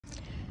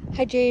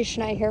Hi Jay,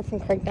 Shania here from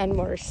Dunn,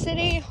 Motor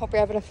City. Hope you're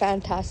having a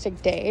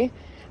fantastic day.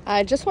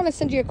 I just want to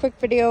send you a quick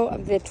video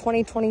of the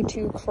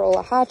 2022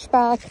 Corolla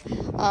hatchback.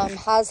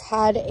 Has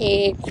had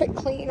a quick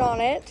clean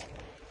on it.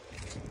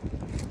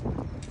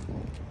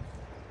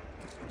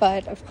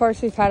 But of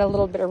course we've had a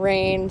little bit of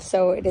rain,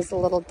 so it is a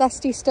little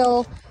dusty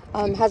still.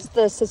 Has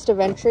the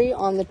assistive entry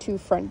on the two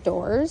front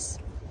doors.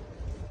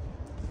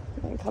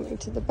 And coming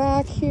to the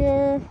back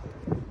here.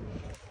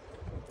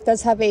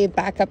 Does have a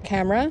backup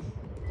camera.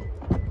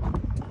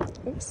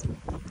 Oops.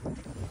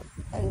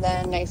 And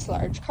then nice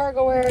large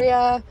cargo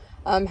area.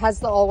 Has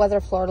the all-weather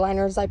floor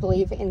liners, I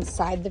believe,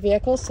 inside the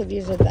vehicle. So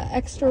these are the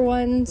extra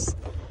ones.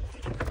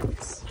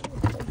 Let's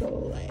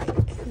go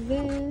like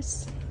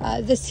this.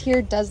 This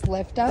here does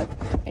lift up,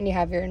 and you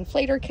have your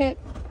inflator kit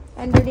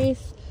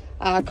underneath.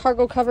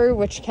 Cargo cover,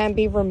 which can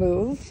be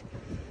removed.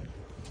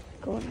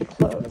 Going to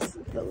close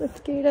the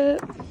lift gate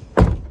up.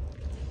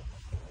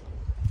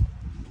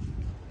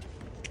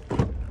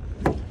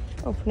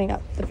 Opening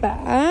up the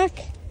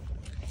back.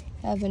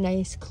 Have a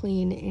nice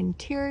clean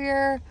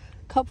interior,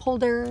 cup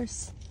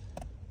holders.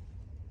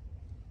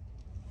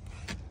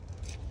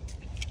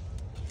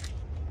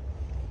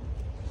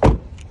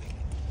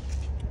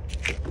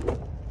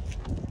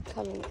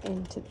 Coming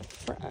into the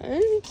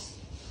front.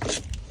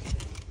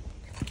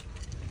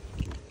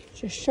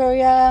 Just show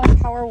you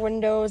power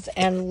windows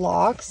and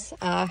locks.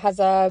 Has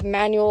a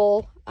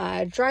manual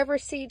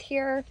driver's seat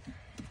here.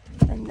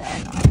 And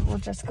then I will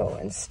just go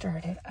and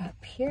start it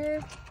up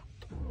here.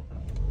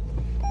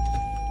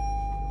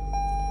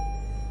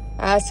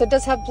 So it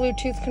does have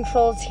Bluetooth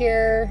controls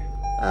here.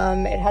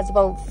 It has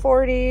about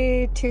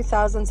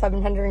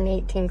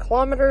 42,718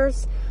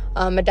 kilometers.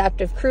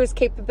 Adaptive cruise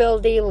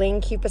capability,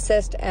 lane keep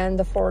assist, and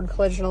the forward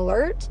collision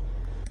alert.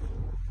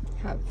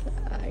 Have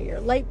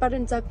your light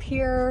buttons up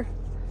here.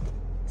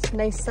 Some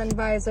nice sun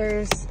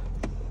visors.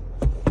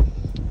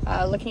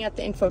 Looking at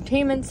the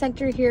infotainment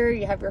center here,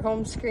 you have your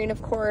home screen,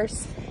 of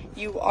course.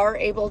 You are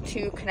able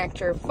to connect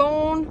your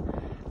phone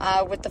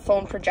with the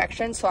phone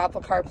projection, so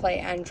Apple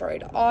CarPlay,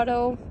 Android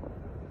Auto.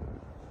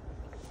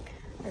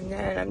 And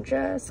then I'm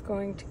just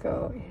going to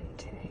go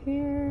into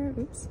here.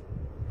 Oops.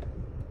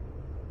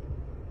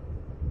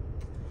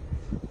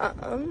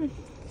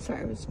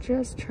 Sorry, I was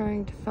just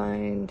trying to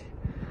find,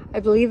 I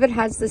believe it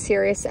has the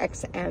Sirius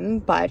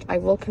XM, but I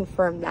will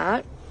confirm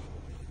that.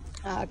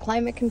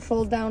 Climate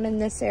control down in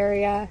this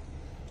area.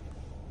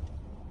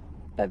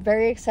 But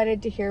very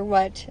excited to hear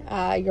what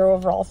your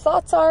overall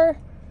thoughts are.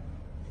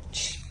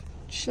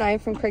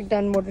 Shania from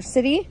Dunn, Motor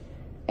City.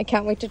 I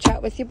can't wait to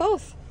chat with you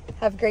both.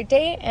 Have a great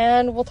day,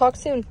 and we'll talk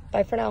soon.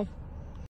 Bye for now.